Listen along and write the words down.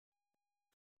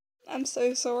I'm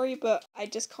so sorry, but I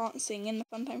just can't sing in the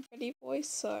Funtime Freddy voice,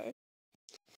 so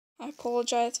I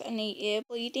apologize for any ear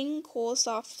bleeding caused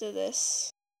after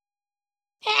this.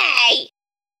 Hey!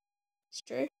 It's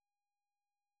true.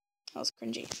 That was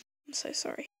cringy. I'm so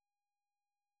sorry.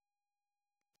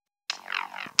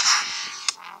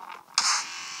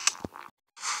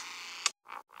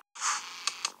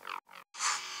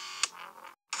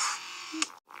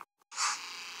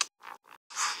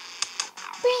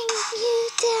 Bring you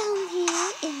down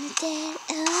here in the dead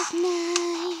of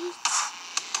night.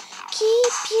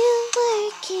 Keep you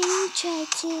working, try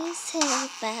to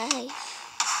survive.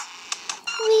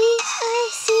 We are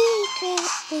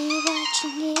secretly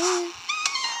watching you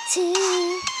to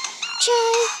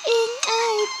trying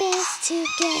our best to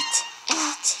get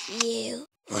at you.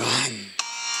 Run.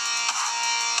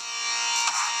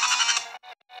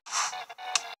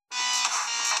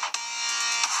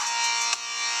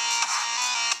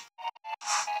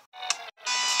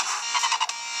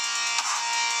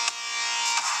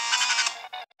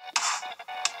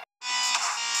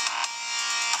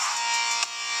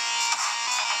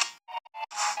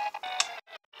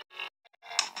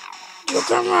 You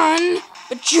can run,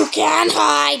 but you can't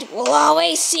hide. We'll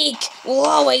always seek, we'll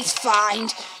always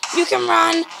find. You can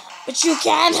run, but you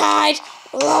can't hide.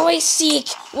 We'll always seek,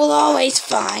 we'll always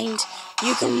find.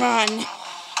 You can run,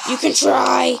 you can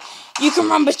try. You can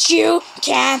run, but you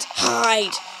can't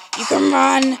hide. You can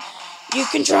run, you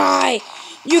can try.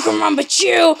 You can run, but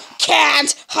you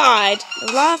can't hide.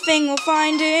 We're laughing, we're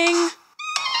finding.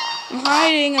 I'm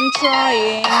hiding, I'm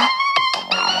trying.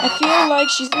 I feel like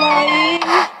she's lying.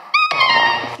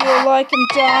 I feel like I'm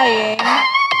dying.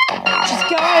 She's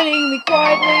guiding me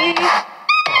quietly,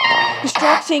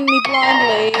 instructing me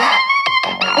blindly,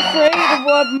 afraid of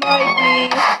what might be.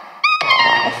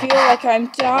 I feel like I'm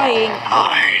dying.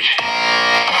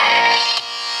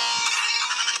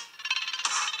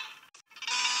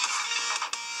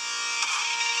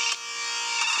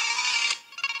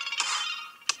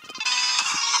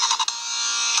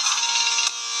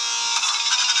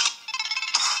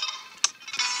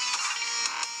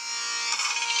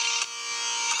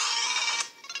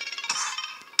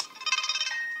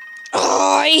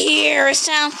 Oh, I hear a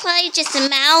sound. Probably just a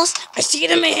mouse. I see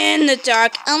them in the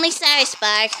dark. Only sorry,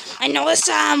 Spark. I know there's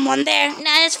someone there.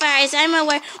 Not as far as I'm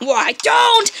aware. Why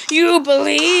don't you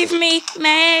believe me?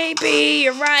 Maybe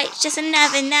you're right. It's just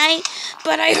another night.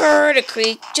 But I heard a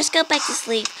creak. Just go back to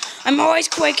sleep. I'm always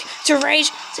quick to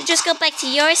rage. So just go back to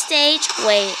your stage.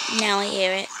 Wait, now I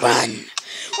hear it. Run.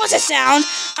 What's a sound?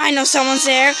 I know someone's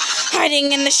there,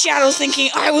 hiding in the shadows, thinking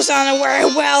I was unaware.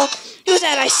 Well, who's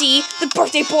that I see? The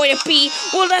birthday boy to be.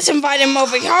 Well, let's invite him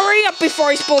over. Hurry up before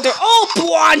he's pulled her. Oh,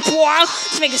 BonBon!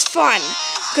 Let's make this fun.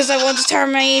 Because I won't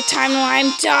determine any time when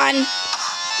I'm done.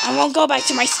 I won't go back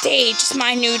to my stage. It's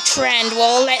my new trend.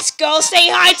 Well, let's go say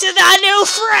hi to that new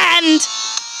friend.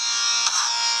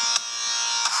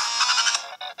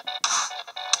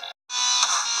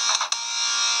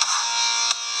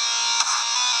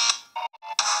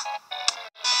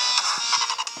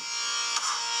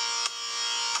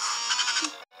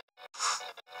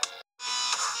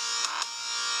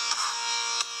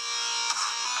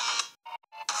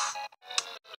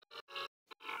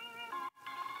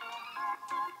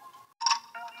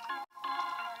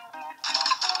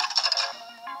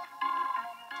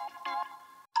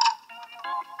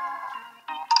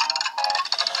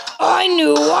 I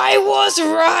knew I was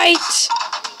right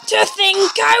to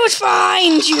think I would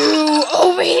find you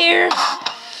over here.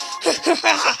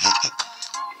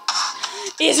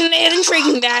 Isn't it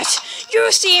intriguing that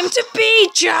you seem to be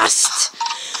just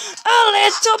a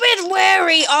little bit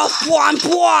wary of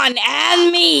BonBon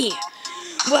and me?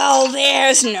 Well,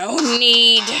 there's no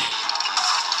need.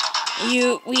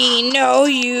 We know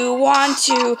you want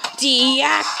to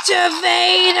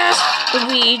deactivate us, but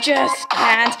we just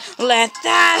can't let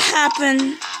that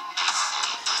happen.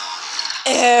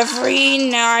 Every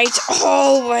night,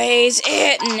 always,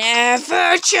 it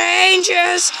never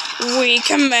changes. We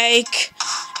can make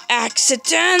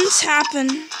accidents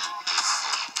happen.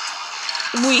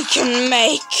 We can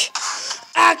make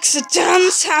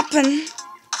accidents happen.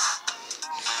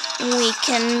 We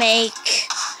can make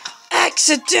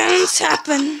accidents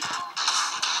happen.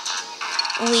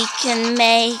 We can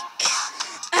make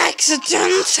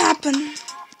accidents happen.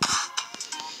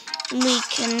 We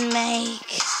can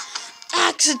make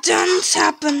accidents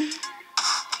happen.